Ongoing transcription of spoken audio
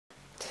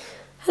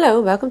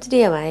Hello, welcome to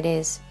DIY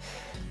Ideas.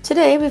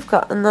 Today we've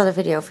got another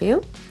video for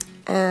you.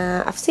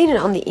 I've seen it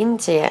on the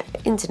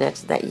internet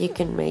that you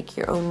can make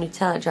your own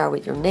Nutella jar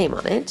with your name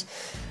on it.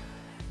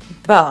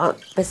 But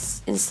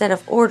instead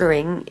of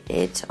ordering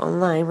it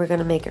online, we're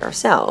going to make it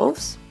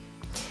ourselves.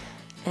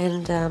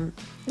 And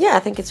yeah, I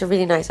think it's a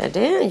really nice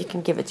idea. You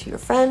can give it to your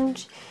friend.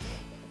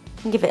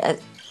 You can give it to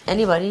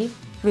anybody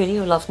really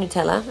who loves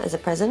Nutella as a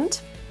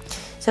present.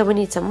 So we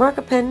need some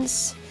marker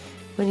pens.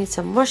 We need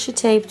some washi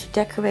tape to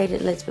decorate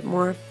it a little bit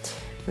more.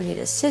 We need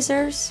a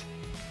scissors,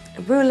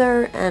 a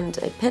ruler and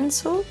a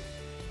pencil.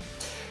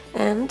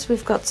 And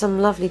we've got some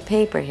lovely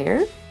paper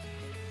here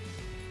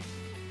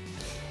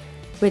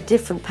with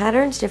different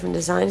patterns, different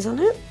designs on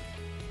it.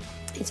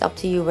 It's up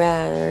to you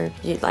whether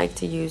you'd like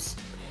to use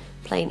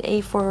plain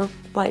A4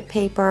 white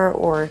paper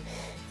or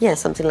yeah,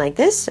 something like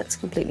this. That's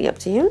completely up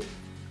to you.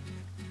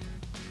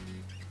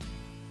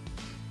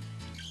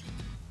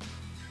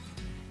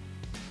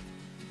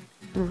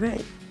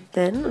 Alright,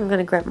 then I'm going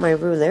to grab my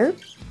ruler.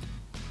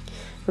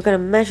 We're going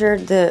to measure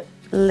the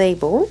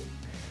label,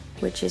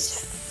 which is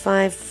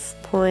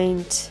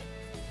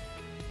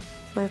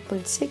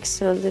 5.6,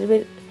 so a little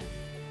bit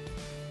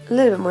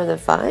more than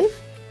 5.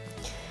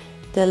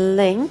 The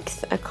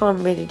length I can't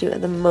really do at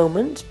the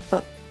moment,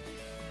 but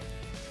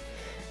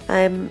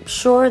I'm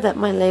sure that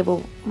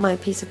my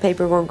piece of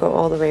paper won't go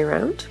all the way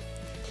around,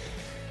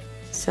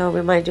 so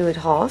we might do it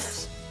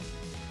halves.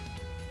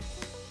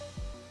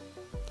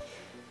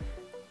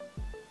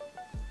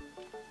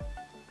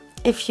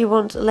 If you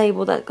want a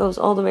label that goes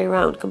all the way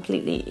around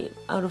completely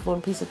out of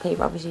one piece of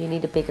paper, obviously you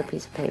need a bigger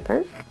piece of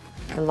paper,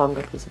 a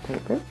longer piece of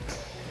paper.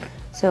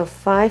 So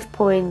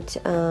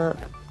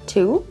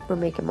 5.2, we'll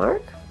make a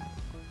mark,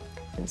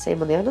 and same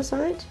on the other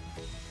side.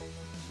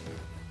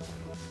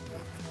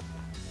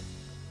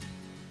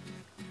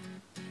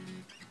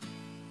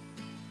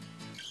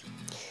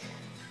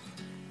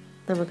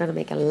 Then we're going to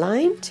make a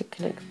line to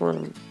connect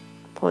one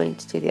point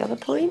to the other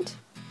point.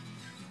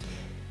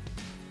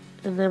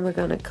 And then we're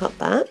going to cut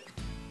that.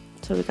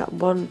 So we got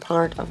one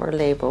part of our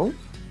label.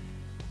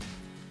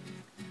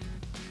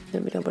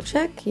 Let me double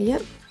check.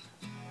 Yep.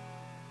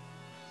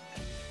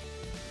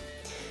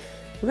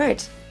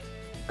 Right.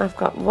 I've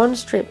got one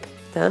strip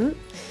done.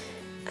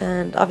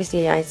 And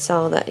obviously I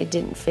saw that it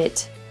didn't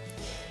fit.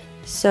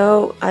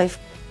 So I've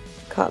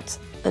cut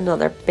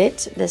another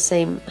bit the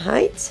same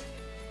height.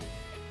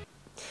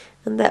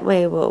 And that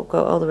way it will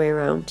go all the way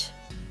around.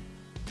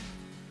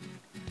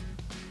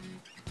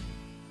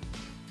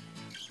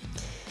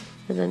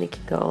 And then it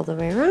can go all the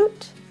way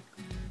around.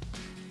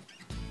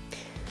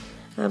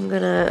 I'm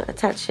gonna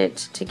attach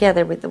it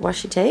together with the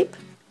washi tape.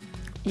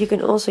 You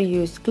can also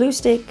use glue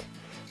stick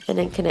and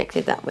then connect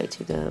it that way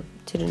to the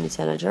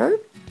Nutella jar.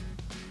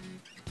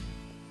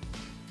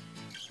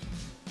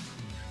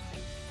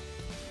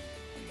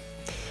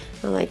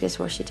 I like this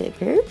washi tape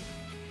here.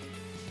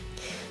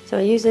 So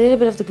I use a little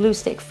bit of the glue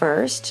stick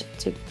first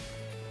to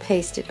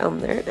paste it on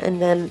there, and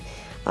then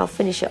I'll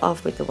finish it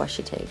off with the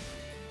washi tape.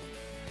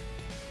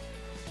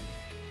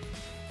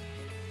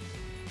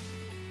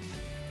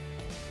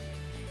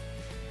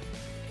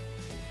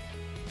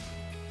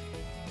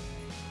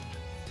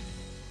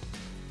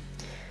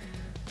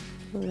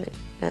 Alright,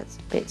 that's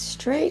a bit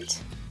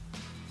straight,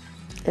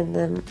 and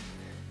then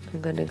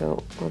I'm going to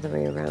go all the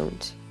way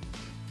around.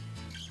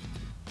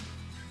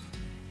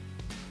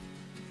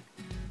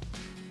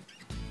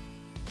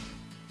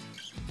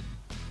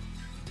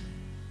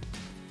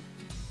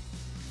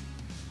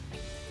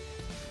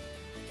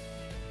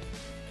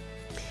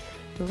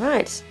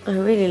 Right, I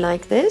really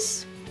like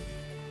this.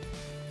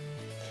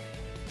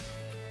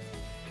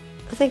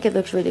 I think it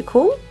looks really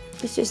cool.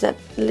 It's just that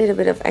little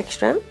bit of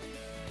extra.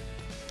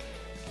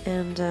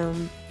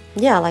 And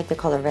yeah, I like the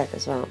color red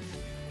as well.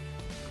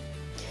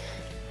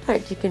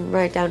 Alright, you can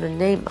write down a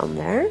name on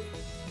there.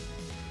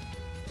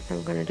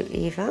 I'm gonna do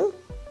Eva.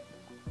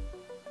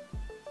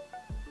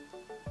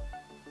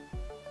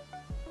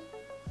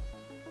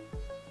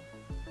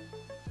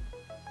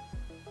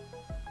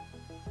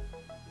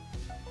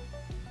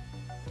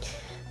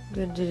 I'm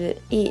gonna do the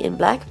E in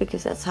black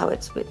because that's how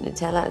it's with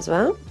Nutella as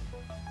well.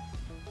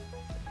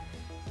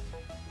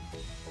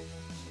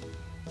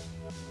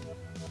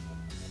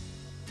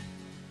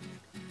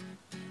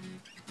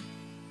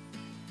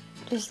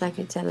 Just like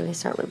Nutella, they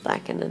start with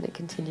black and then they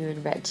continue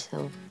in red,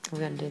 so I'm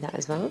going to do that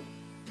as well.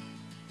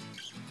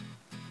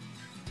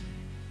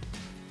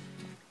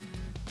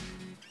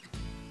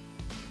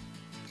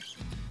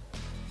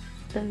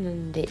 And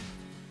then the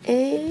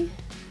A,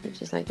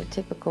 which is like a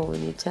typical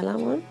Nutella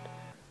one.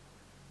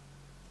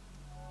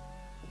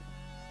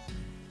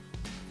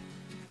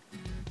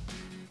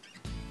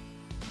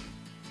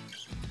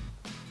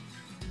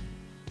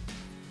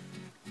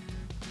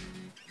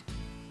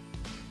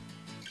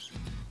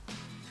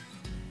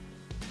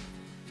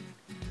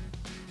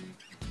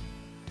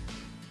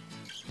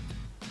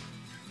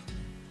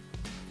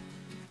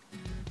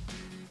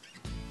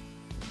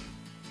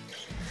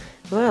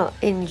 Well,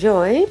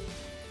 enjoy.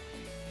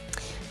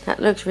 That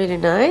looks really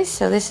nice.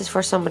 So this is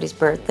for somebody's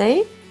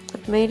birthday.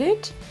 I've made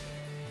it.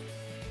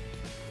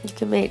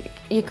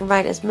 You can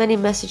write as many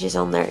messages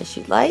on there as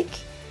you'd like.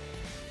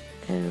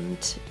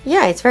 And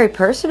yeah, it's very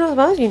personal as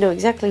well. You know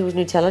exactly whose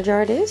Nutella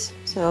jar it is.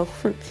 So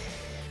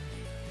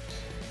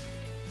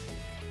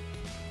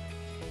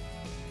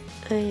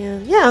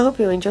yeah, I hope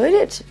you enjoyed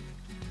it.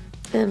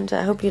 And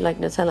I hope you like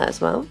Nutella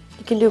as well.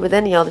 You can do it with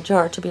any other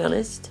jar, to be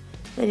honest.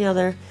 Any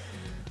other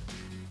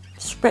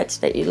spreads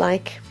that you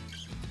like.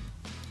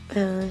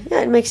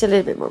 Yeah, it makes it a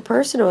little bit more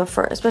personal,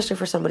 especially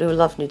for somebody who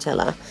loves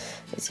Nutella.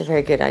 It's a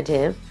very good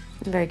idea.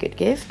 A very good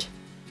gift.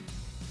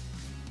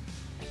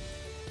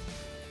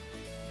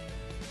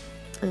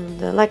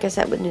 And like I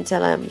said, with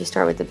Nutella, you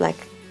start with the black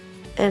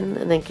N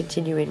and then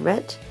continue in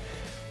red.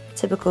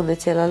 Typical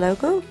Nutella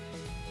logo.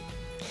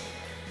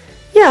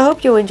 Yeah, I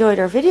hope you enjoyed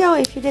our video.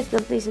 If you did,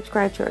 then please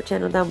subscribe to our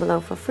channel down below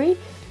for free.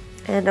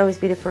 And always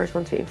be the first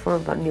one to be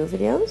informed about new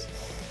videos.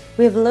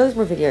 We have loads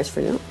more videos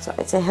for you, so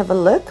I'd say have a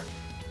look.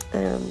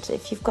 And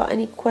if you've got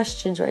any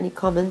questions or any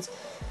comments,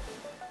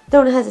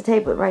 don't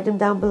hesitate but write them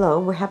down below.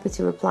 We're happy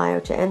to reply or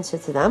to answer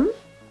to them.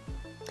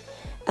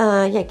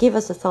 Yeah, give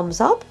us a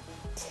thumbs up.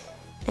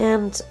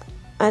 And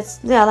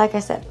yeah, like I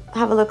said,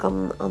 have a look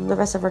on the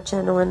rest of our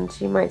channel and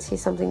you might see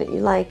something that you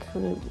like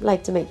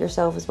to make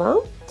yourself as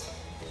well.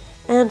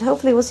 And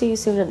hopefully we'll see you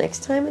soon the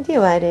next time.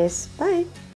 Adieu, ideas. Bye.